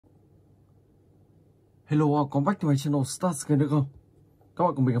Hello, welcome back to my channel Start Kênh được không? Các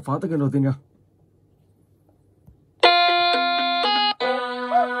bạn cùng mình khám phá tới kênh đầu tiên nha.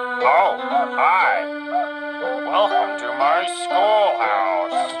 Oh, hi. Welcome to my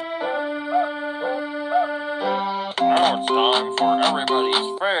schoolhouse. Now it's time for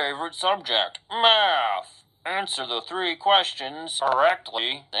everybody's favorite subject, math. Answer the 3 questions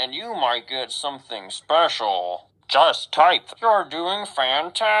correctly, and you might get something special. Just type, "You're doing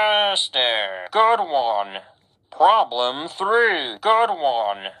fantastic." Good one. Problem 3. Good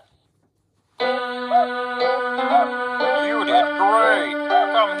one. You did great.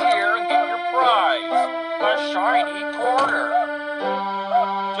 Come here and get your prize. A shiny quarter.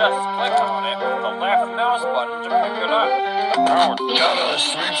 Just click on it with the left mouse button to pick it up. Now it's gotta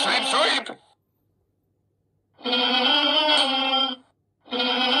sweep, sweep, sweep.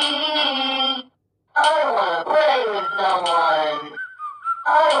 I wanna play with someone. I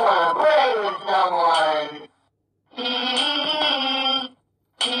wanna play with someone.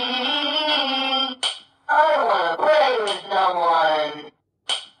 I wanna play with someone.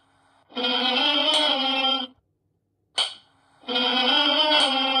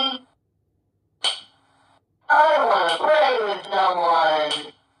 I wanna play with someone.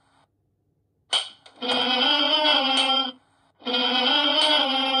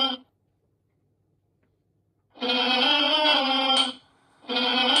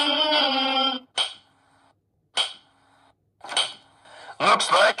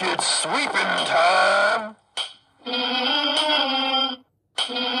 Looks like it's sweeping time.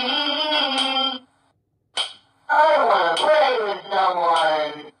 I wanna play with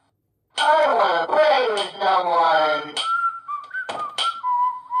someone. I wanna play with someone.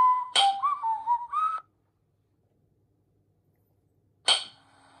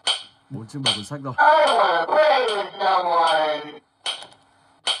 Bốn trên 7 cuốn sách rồi. I wanna play with someone.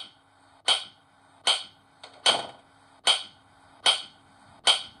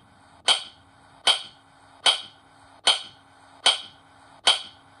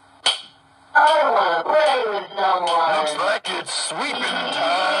 I wanna play with someone. Looks like it's sweeping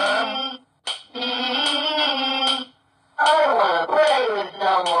time. I wanna play with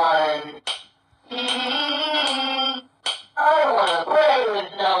someone. I wanna play with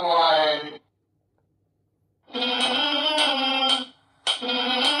someone.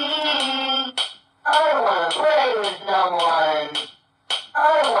 I wanna play with someone.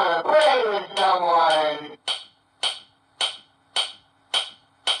 I wanna play with someone.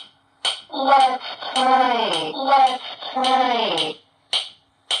 Let's play. Let's play.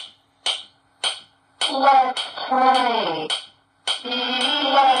 Let's play.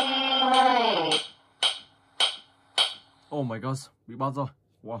 Let's play. Oh my god, bị bắt rồi.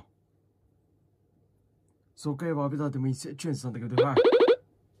 Wow. Rồi, ok, và bây giờ thì mình sẽ chuyển sang tình huống thứ hai.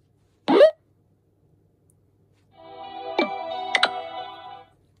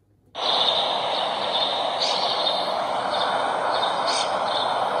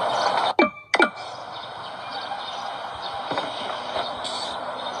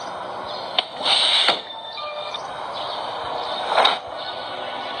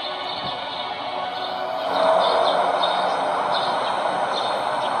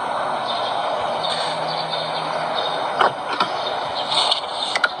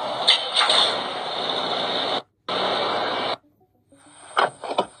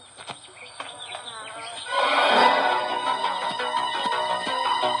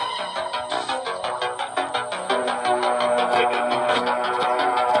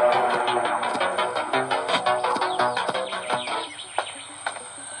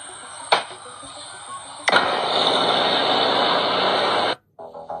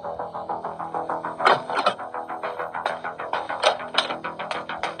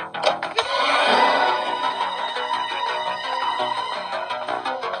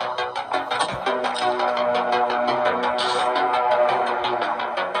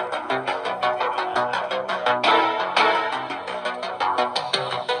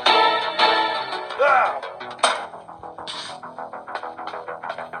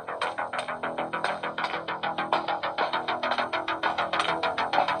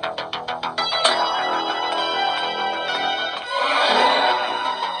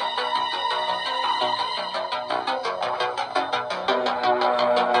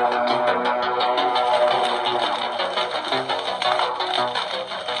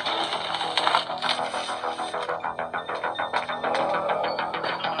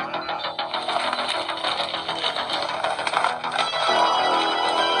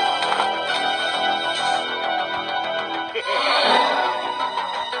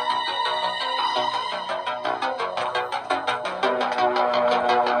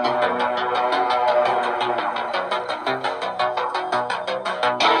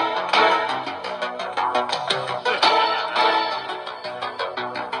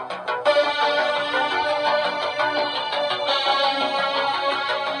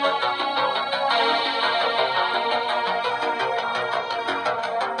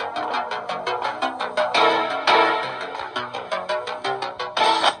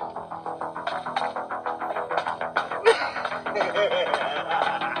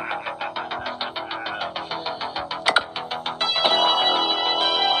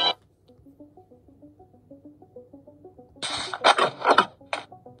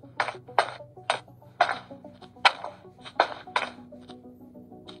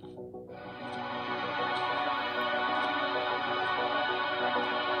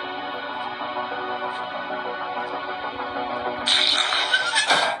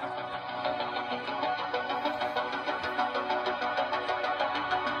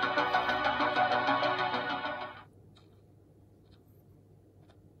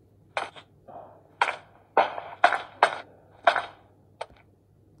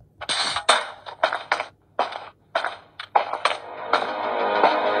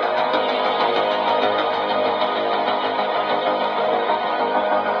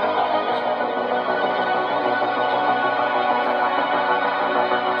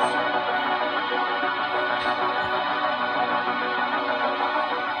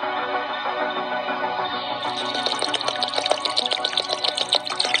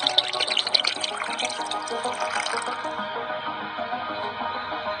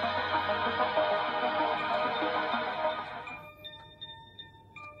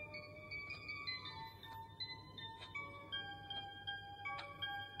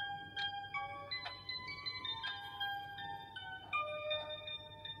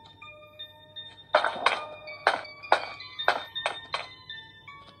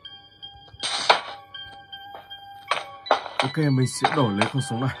 Ok, mình sẽ đổi lấy khẩu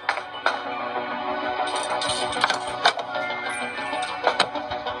súng này.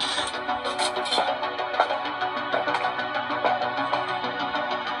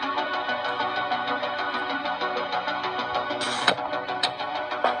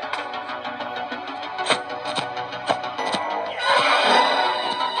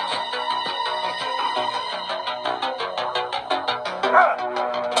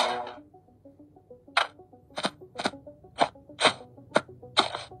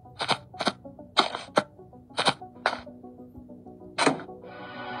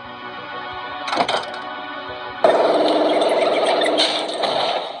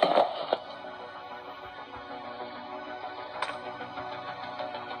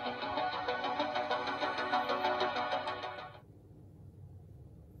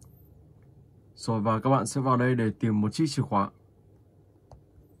 Rồi và các bạn sẽ vào đây để tìm một chiếc chìa khóa.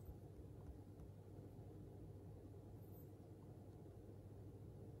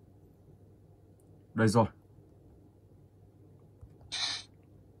 Đây rồi.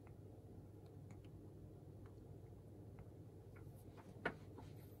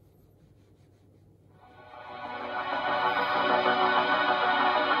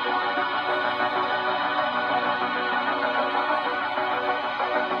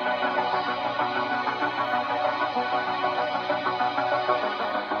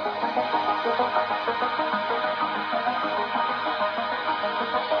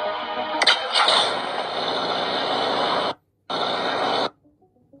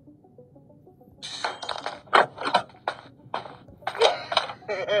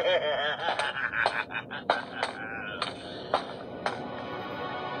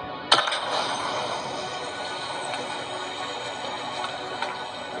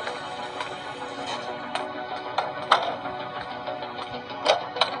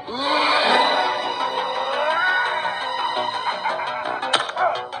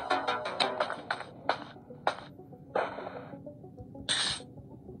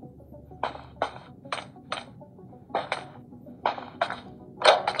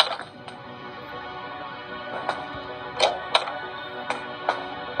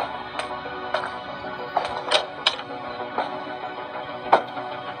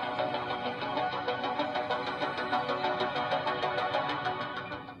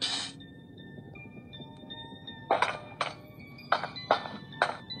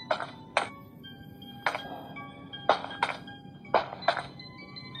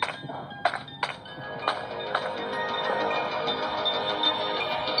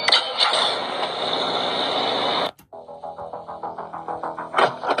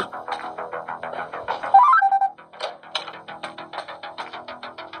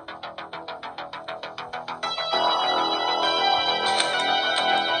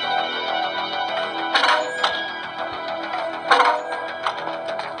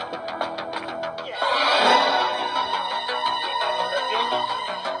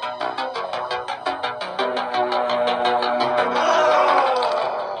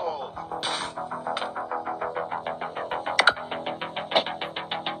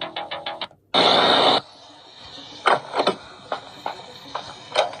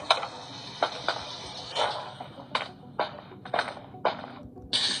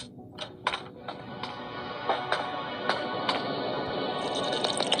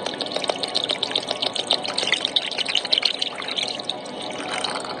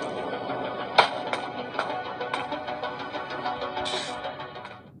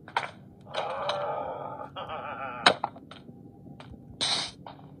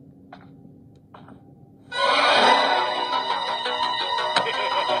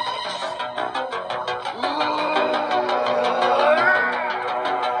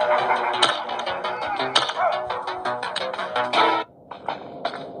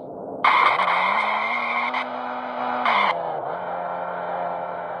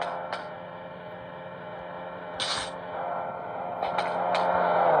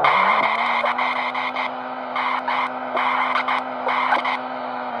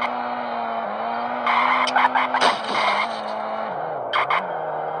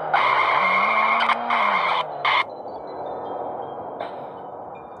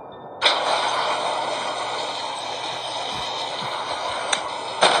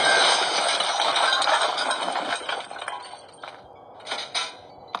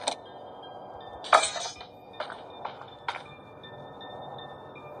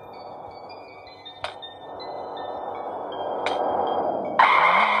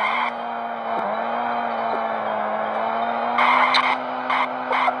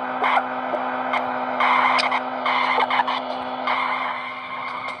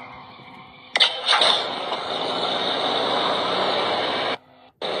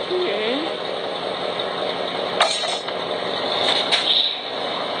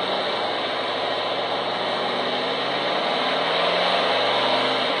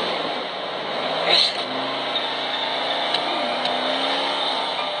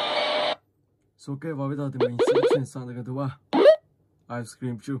 So kế vào bây giờ thì mình sẽ chuyển sang tới cái thứ ba, Ice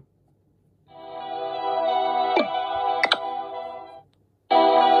Cream Chew.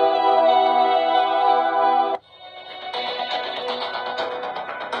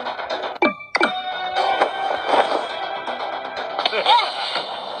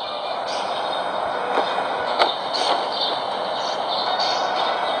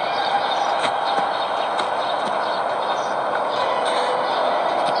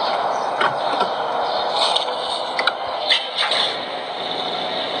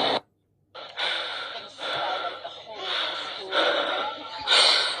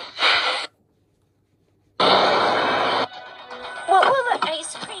 What will the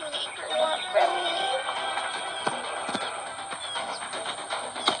ice cream maker want from me?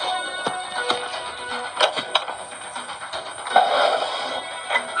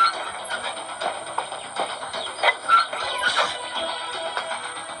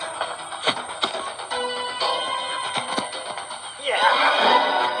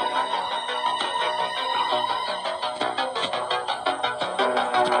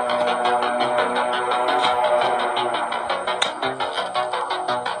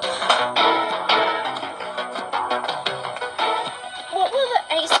 What will the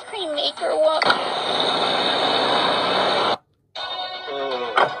ice cream maker want?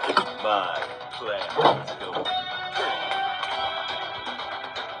 Oh, it's my plan. Let's go.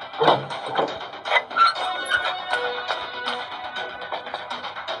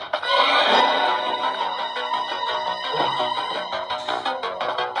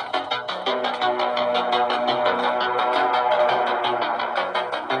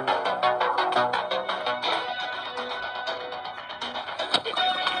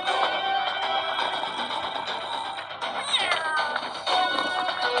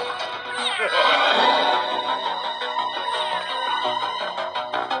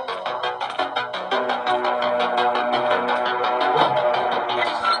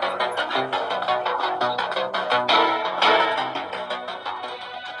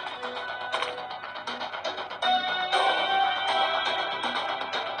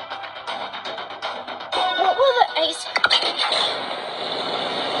 What will the ice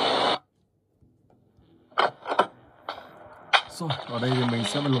Rồi, ở đây thì mình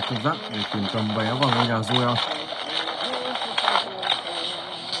sẽ bật lục cảnh giác để tìm tầm vé vào ngôi nhà Joel.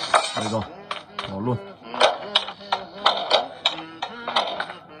 Đây rồi, có luôn.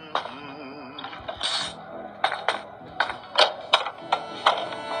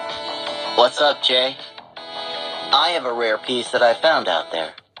 What's up, Jay? I have a rare piece that I found out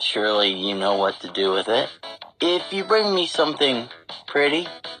there. Surely you know what to do with it. If you bring me something pretty,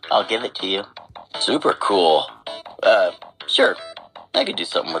 I'll give it to you. Super cool. Sure. I could do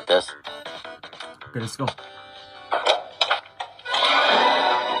something with this. Okay, let's go.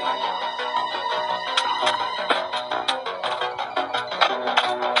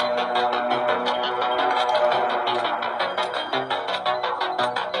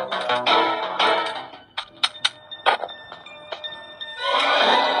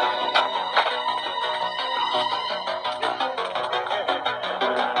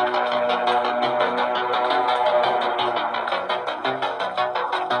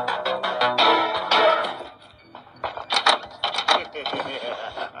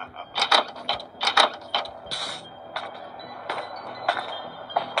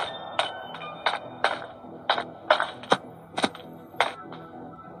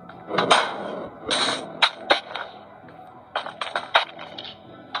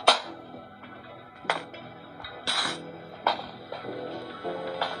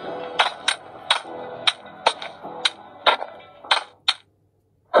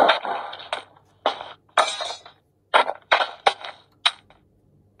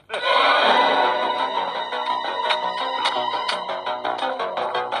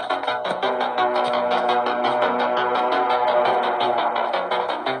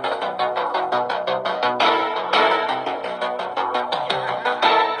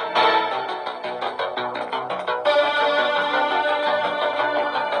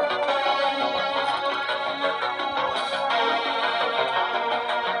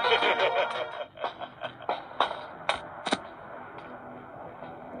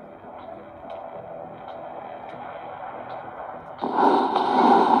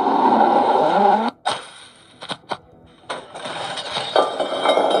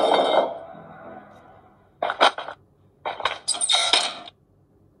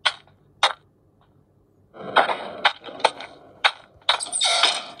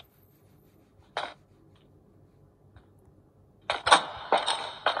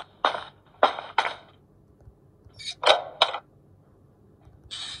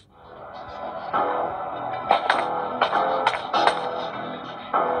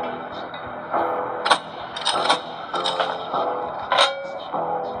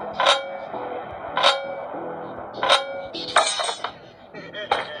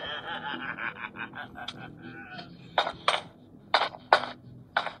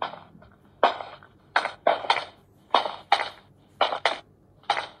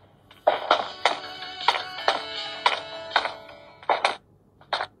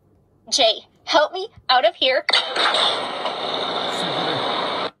 Jay, help me out of here.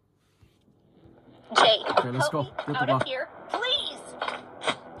 Jay, Okay, let's help go. me Tiếp tục out vào. of here, please.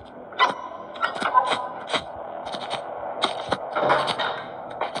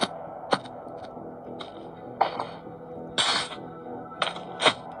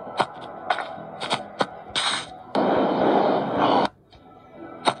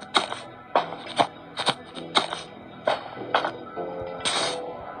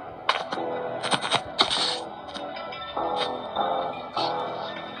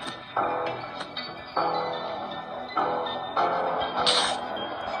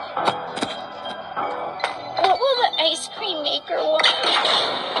 What will the ice cream maker want?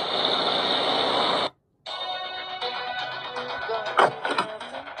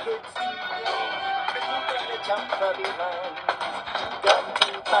 Going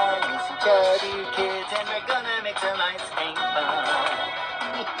to find some chubby kids and we're gonna make some ice cream fun.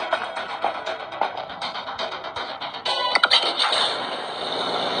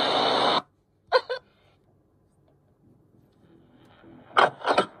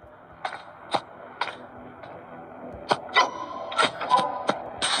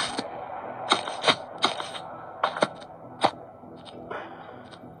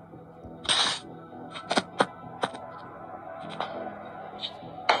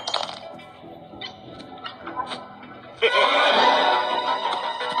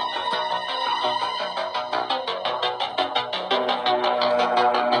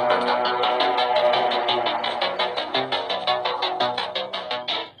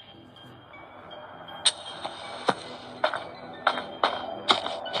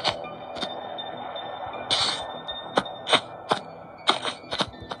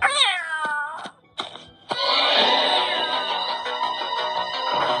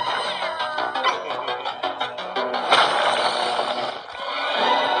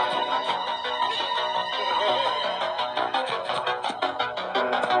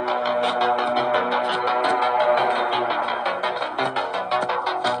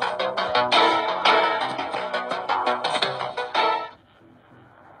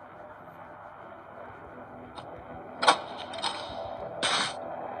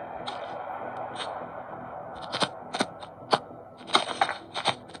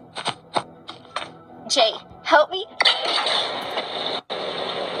 Jay, help me.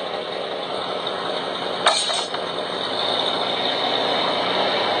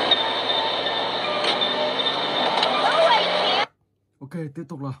 Oh, I can't. Ok, tiếp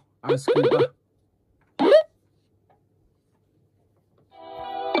tục nào. Ice cream ba.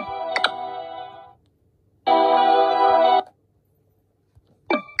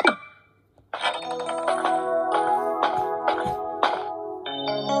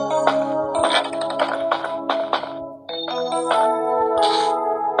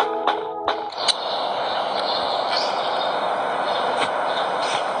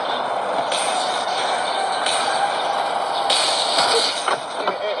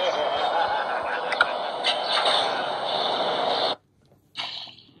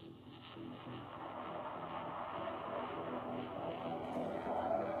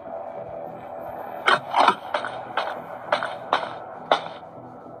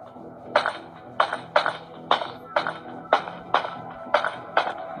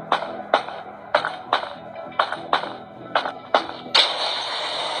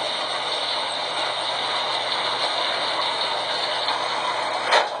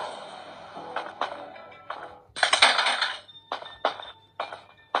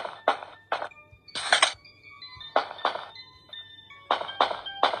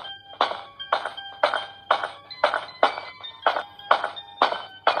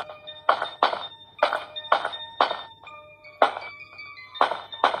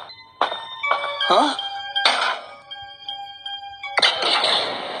 Huh?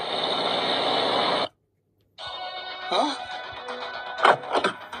 Huh?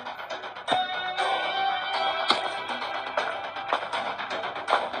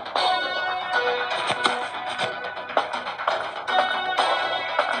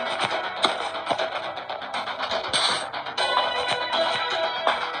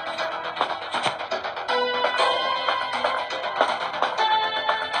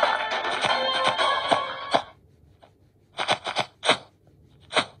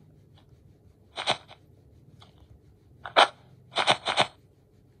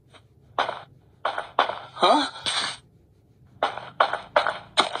 Huh?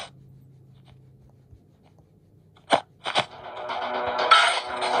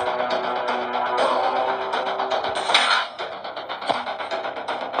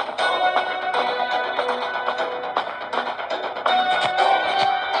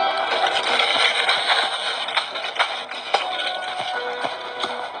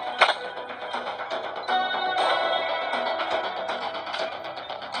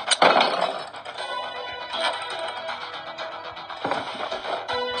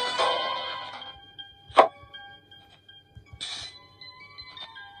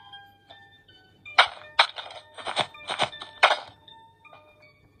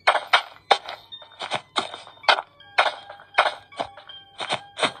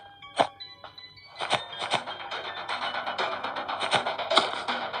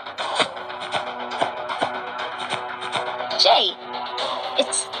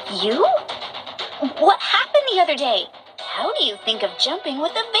 You? What happened the other day? How do you think of jumping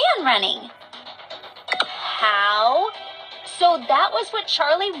with a van running? How? So that was what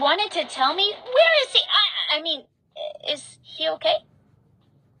Charlie wanted to tell me? Where is he? I mean, is he okay?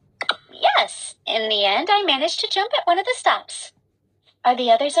 Yes. In the end, I managed to jump at one of the stops. Are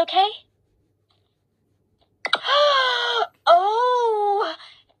the others okay? Oh,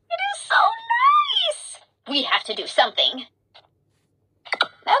 it is so nice. We have to do something.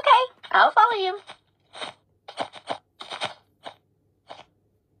 Okay, I'll follow you.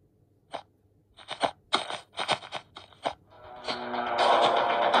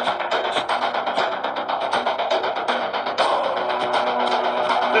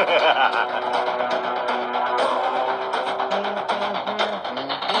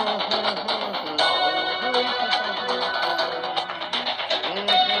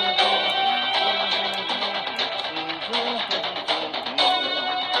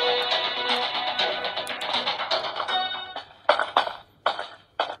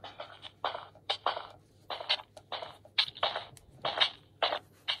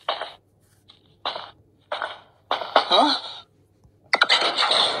 Huh?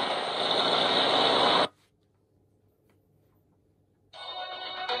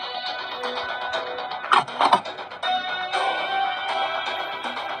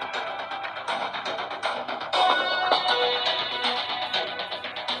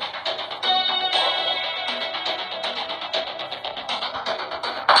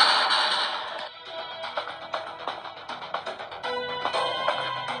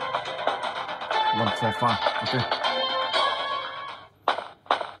 One so far. Okay.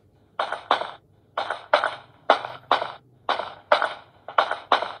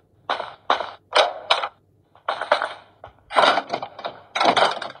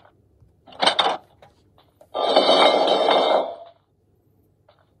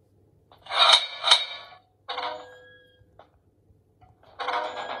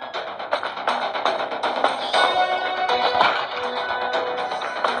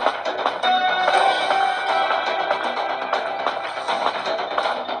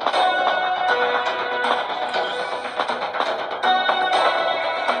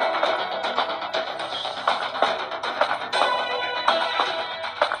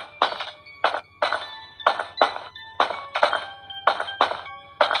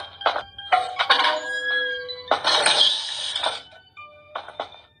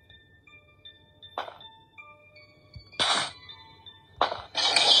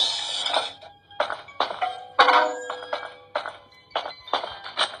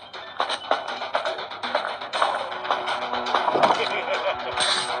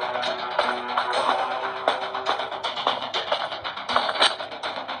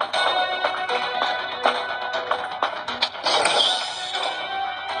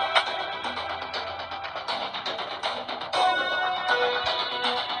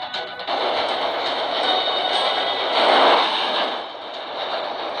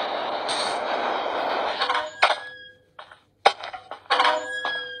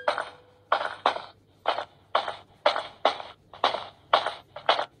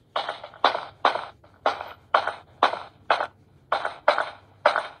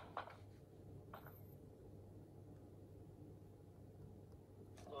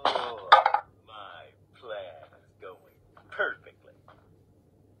 Oh, my plan is going perfectly.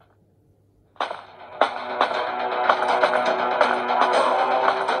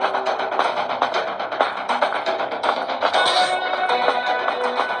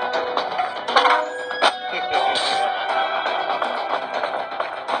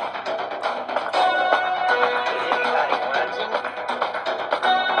 Anybody watching?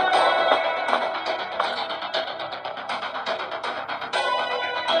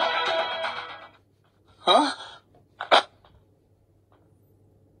 Huh?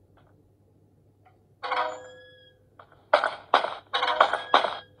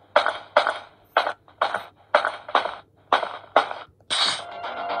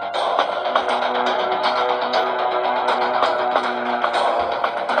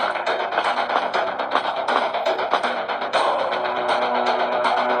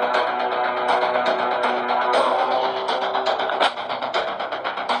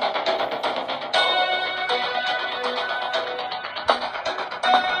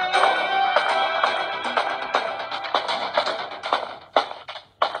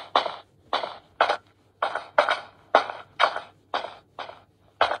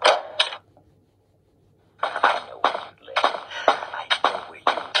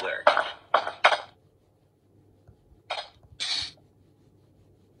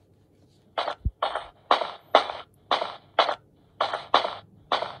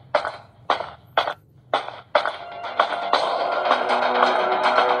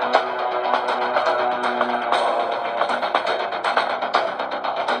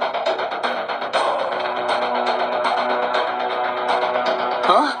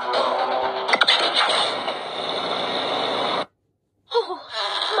 Oh,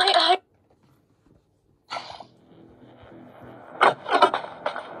 my eye.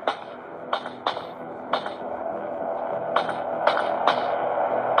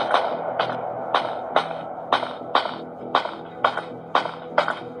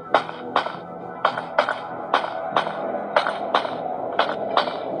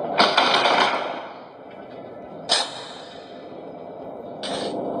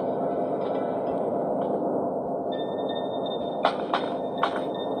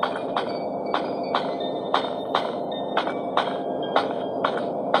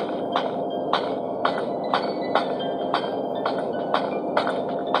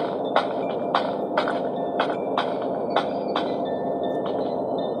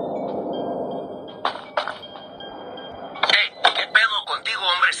 Hey, ¿qué pedo contigo,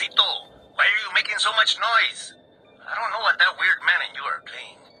 hombrecito? Why are you making so much noise? I don't know what that weird man and you are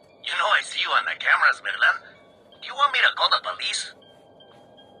playing. You know I see you on the cameras, Merlan. Do you want me to call the police?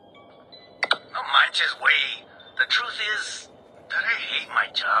 No manches, güey. The truth is that I hate my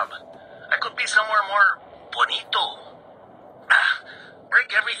job. I could be somewhere more bonito.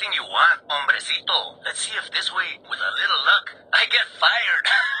 Break everything you want, hombrecito. Let's see if this way, with a little luck, I get fired.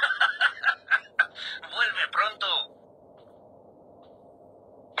 Vuelve pronto.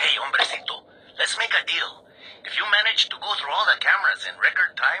 Hey, hombrecito, let's make a deal. If you manage to go through all the cameras in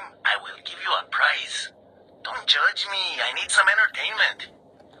record time, I will give you a prize. Don't judge me. I need some entertainment.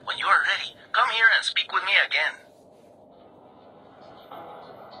 When you are ready, come here and speak with me again.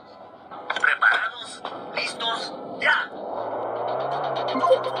 ¿Preparados? ¿Listos? ¡Ya!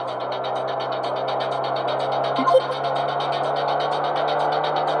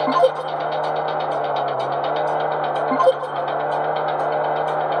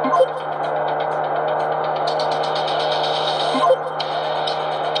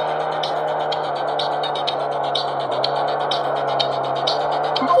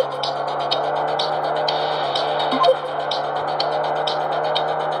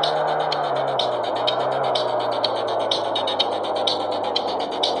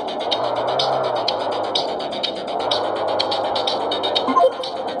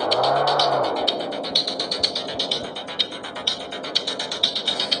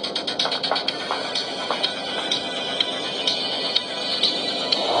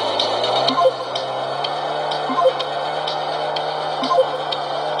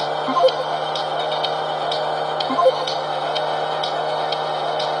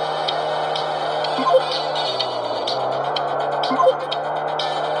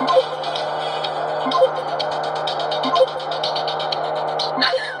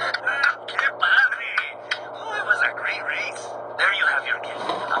 ¡Qué padre! Oh, it was a great race. There you have your gift.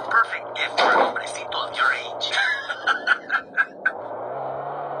 A perfect gift for an hombrecito of your age.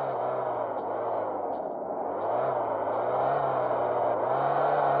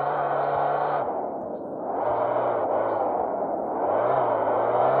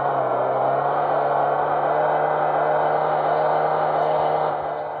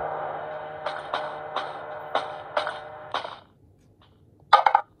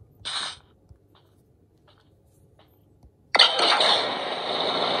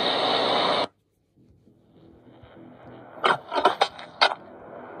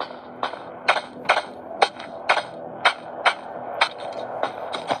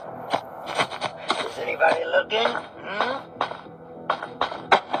 Is anybody looking?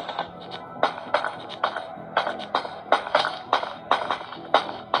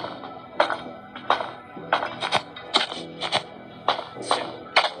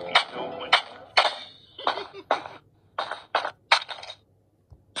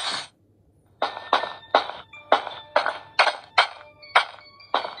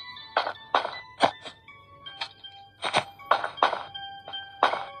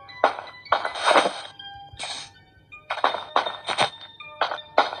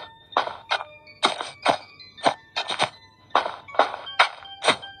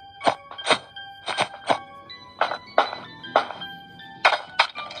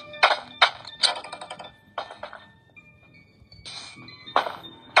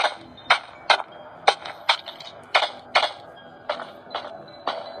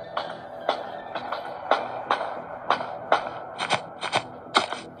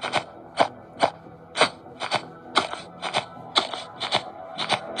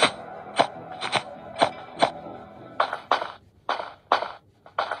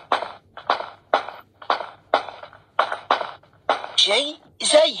 Jay,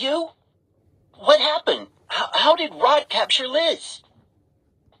 is that you? What happened? How did Rod capture Liz?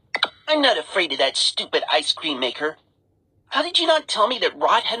 I'm not afraid of that stupid ice cream maker. How did you not tell me that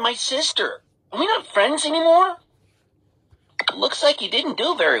Rod had my sister? Are we not friends anymore? Looks like you didn't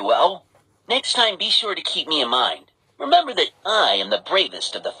do very well. Next time, be sure to keep me in mind. Remember that I am the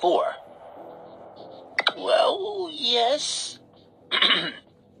bravest of the four. Well, yes.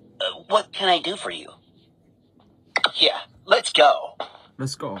 What can I do for you? Yeah, let's go.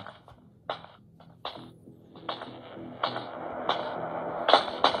 Let's go.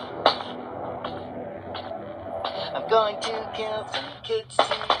 I'm going to kill some kids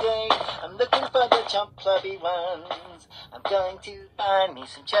today. I'm looking for the chump clubby ones. I'm going to find me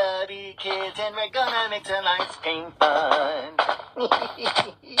some chubby kids, and we're gonna make some ice cream fun.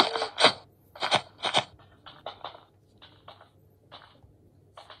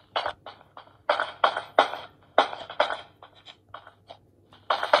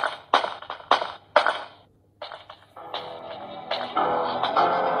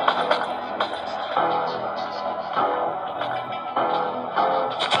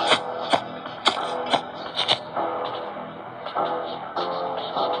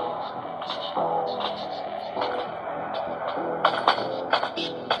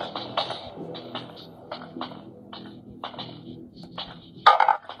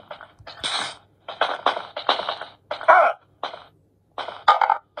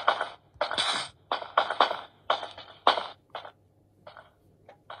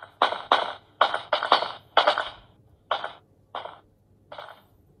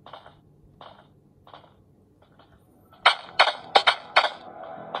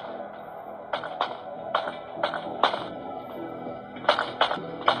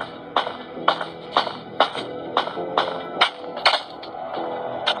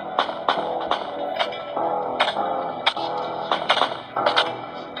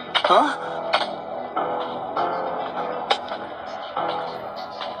 Huh?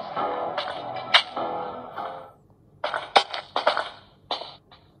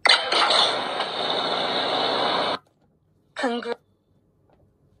 Congrats.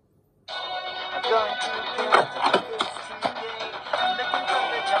 I'm going to kill the kids today. I'm looking for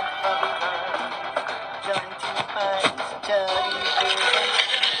the jump clubby ones. I'm going to find some chubby kids, and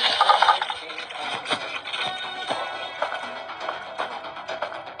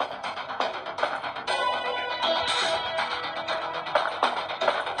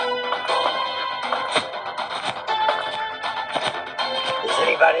is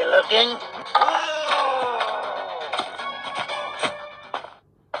anybody looking?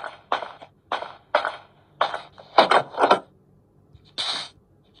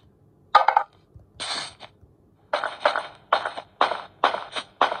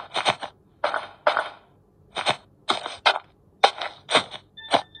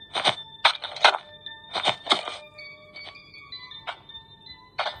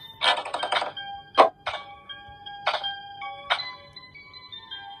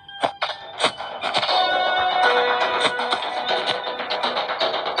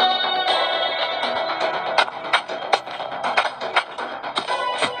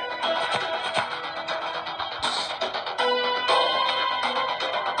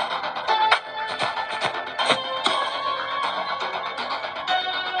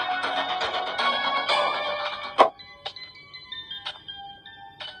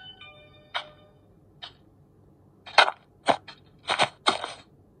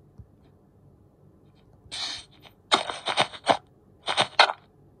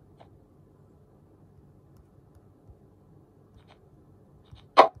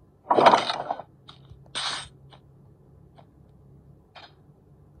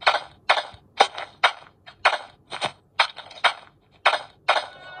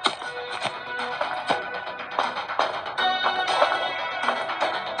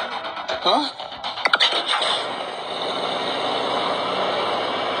 Huh?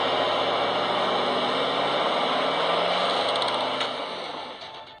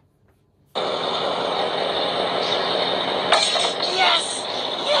 Yes!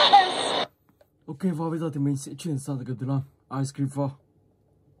 Yes! Ok, và bây giờ thì mình sẽ chuyển sang cái thứ 5, Ice Cream 4.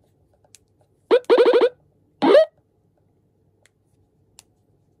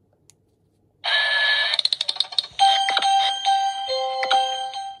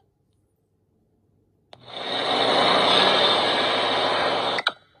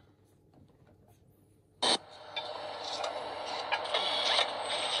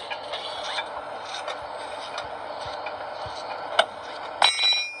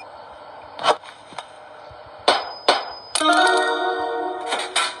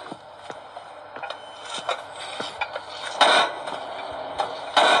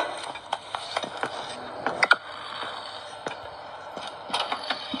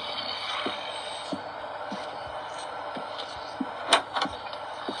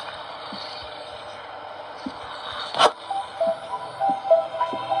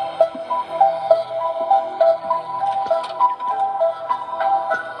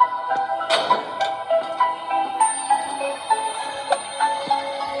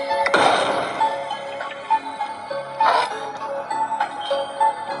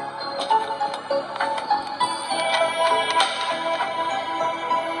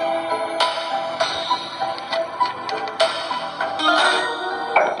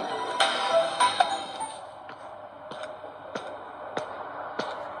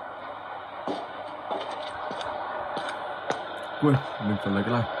 Quên, mình phải lấy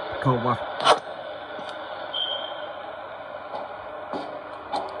cái này. Khâu vào.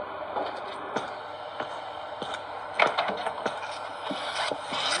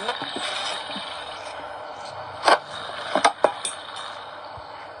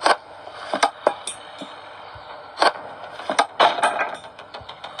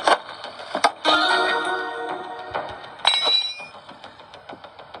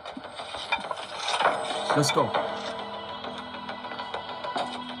 Let's go.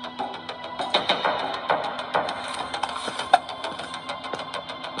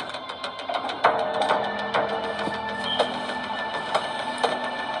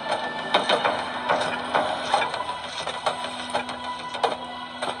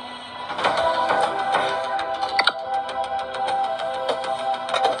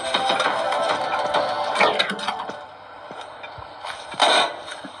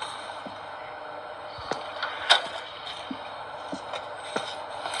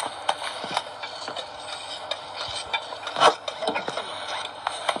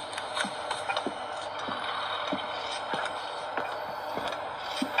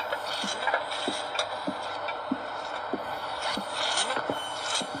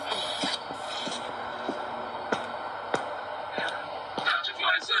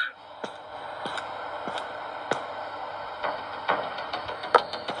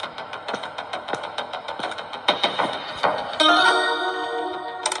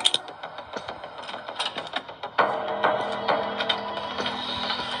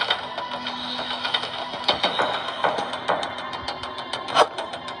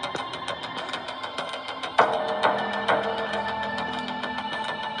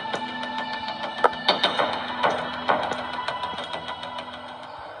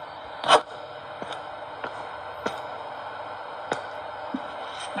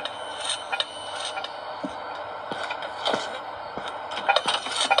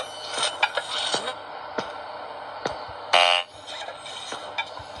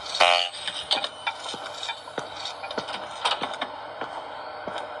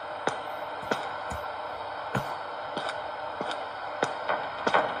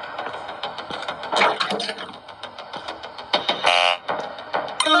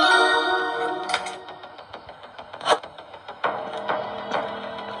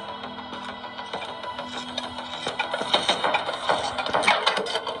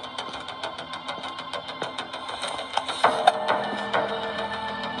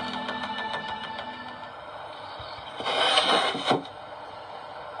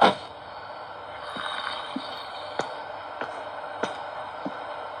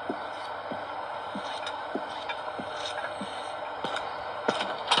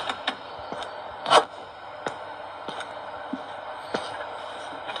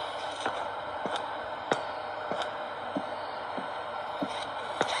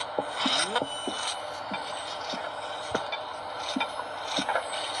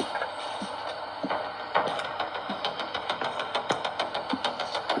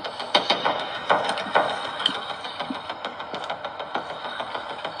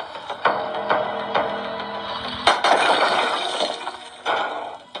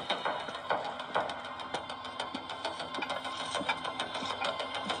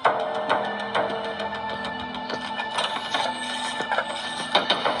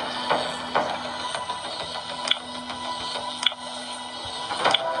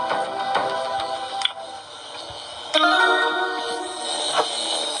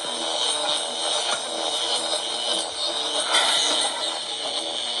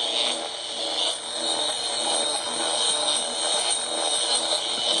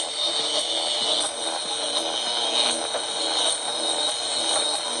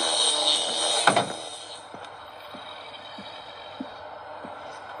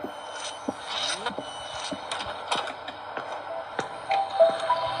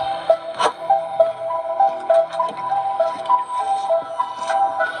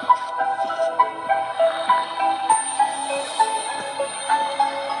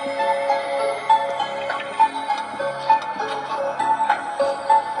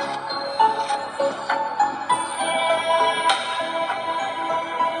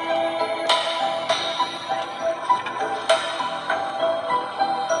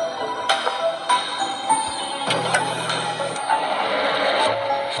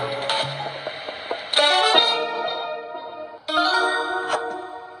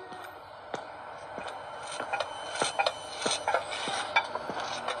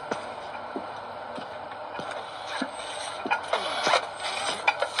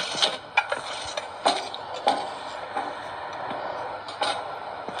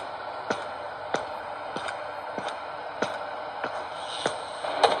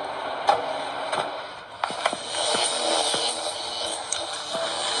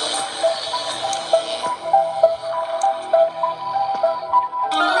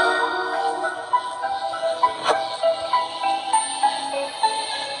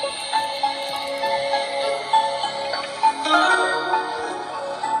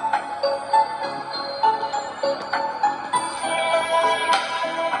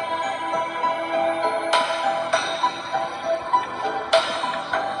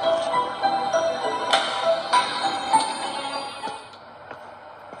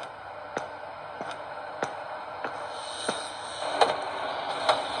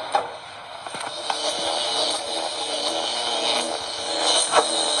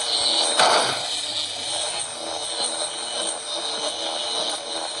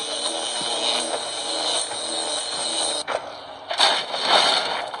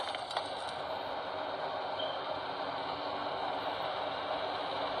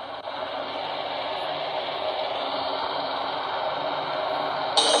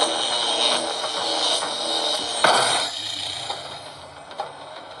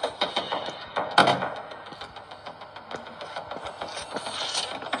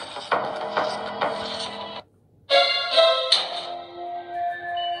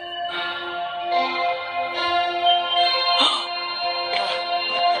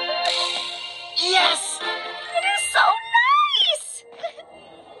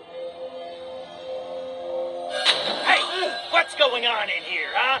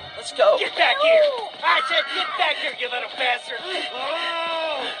 Let's go. Get back here! I said get back here, you little bastard!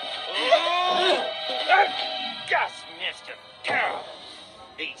 Just missed him.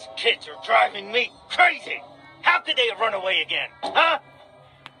 These kids are driving me crazy! How could they have run away again, huh?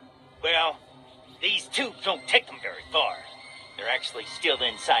 Well, these tubes don't take them very far. They're actually still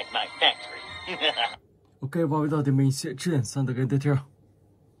inside my factory. Ok, và bây giờ thì mình sẽ chuyển sang tựa game tiếp theo.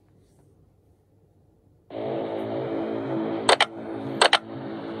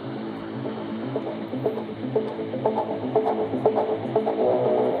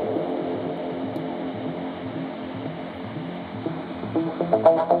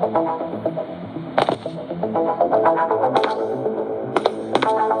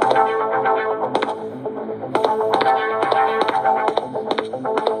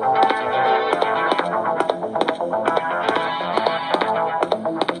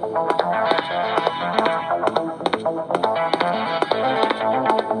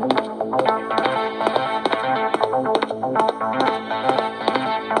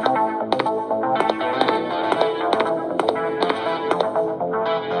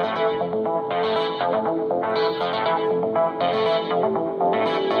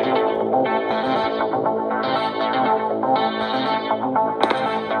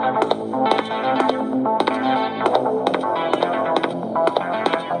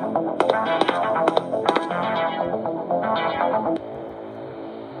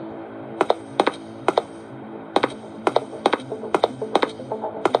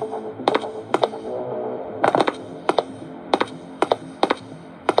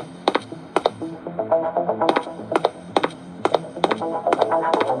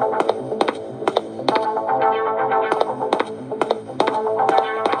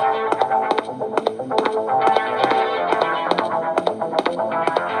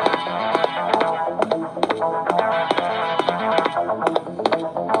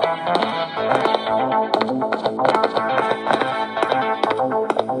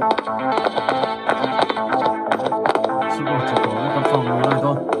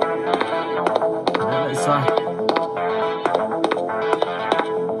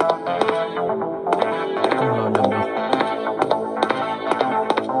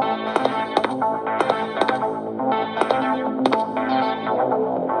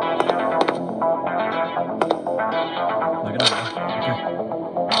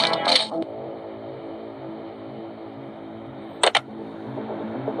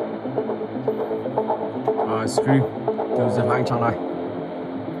 Stream từ dừng lại trang này.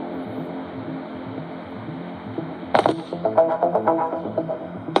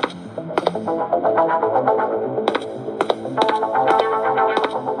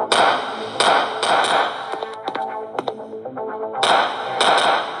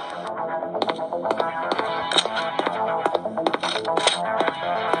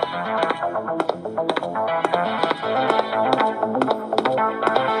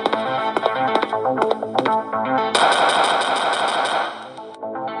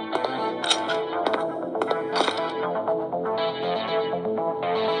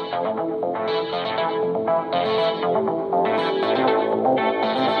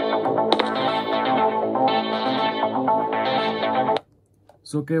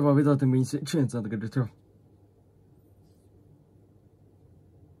 Ok, và bây giờ thì mình sẽ chuyển sang cái tiếp theo.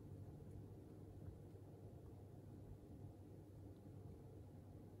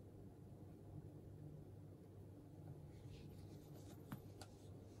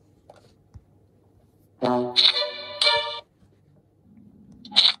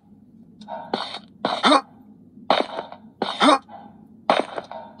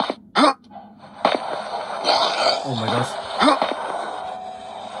 Oh my gosh.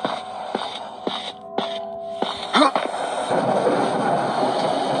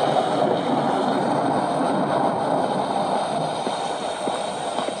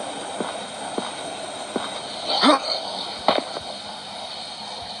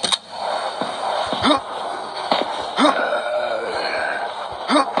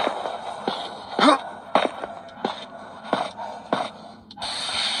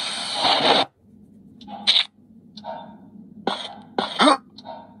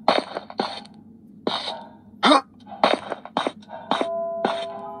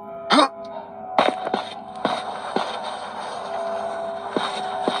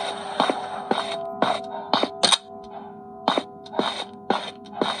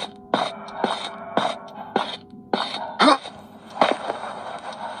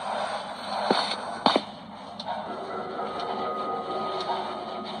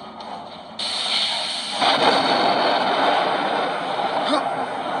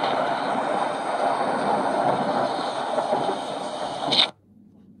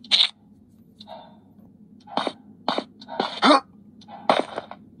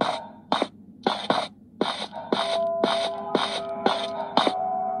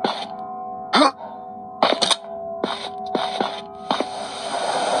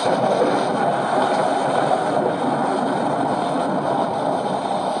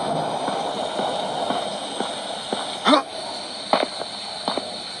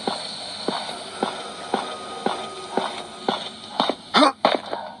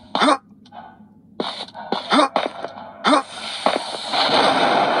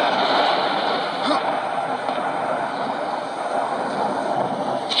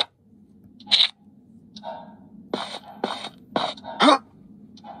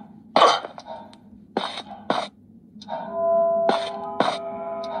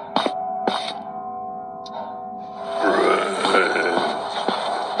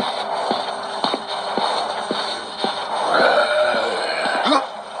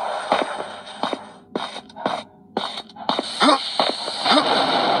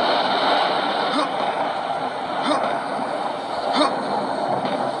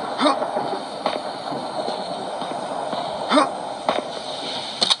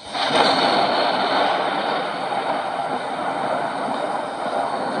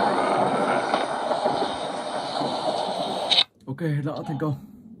 Ok, đã thành công.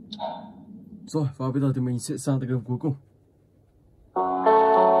 Rồi, và bây giờ thì mình sẽ sang tới game cuối cùng.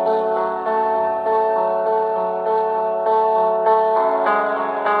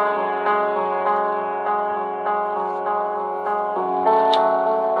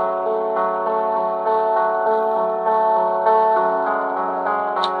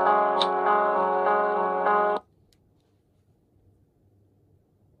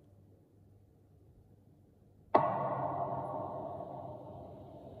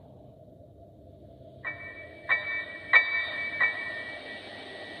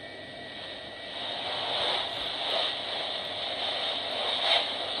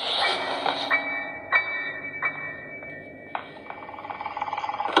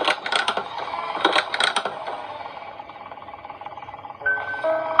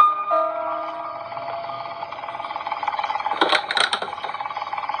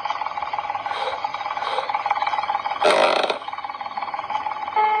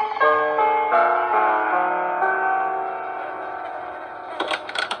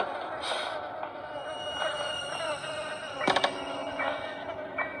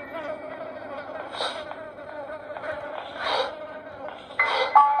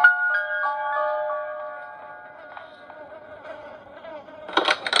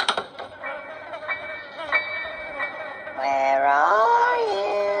 Where are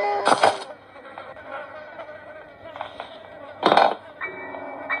you?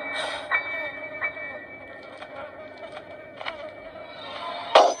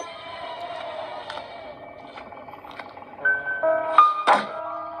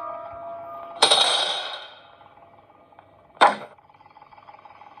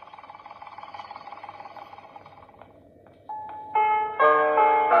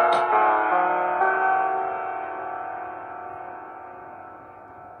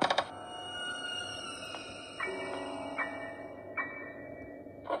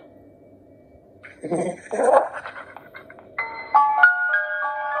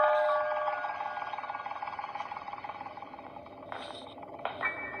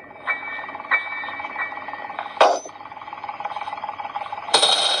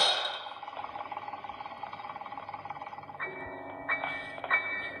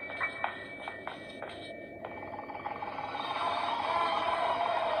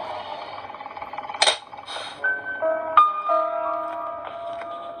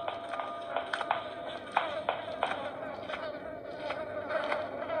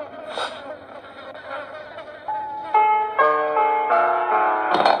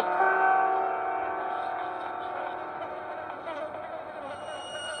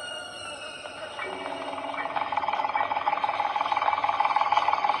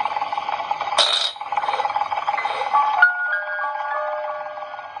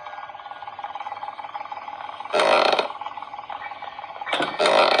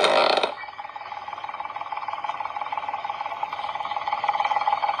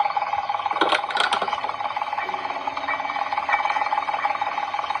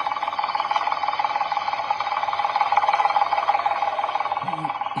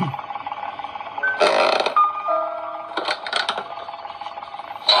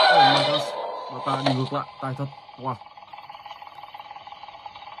 Và ta đi ngược lại, tài thật. Wow.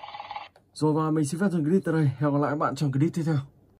 Rồi và mình xin phép dừng clip tại đây. Hẹn gặp lại các bạn trong clip tiếp theo.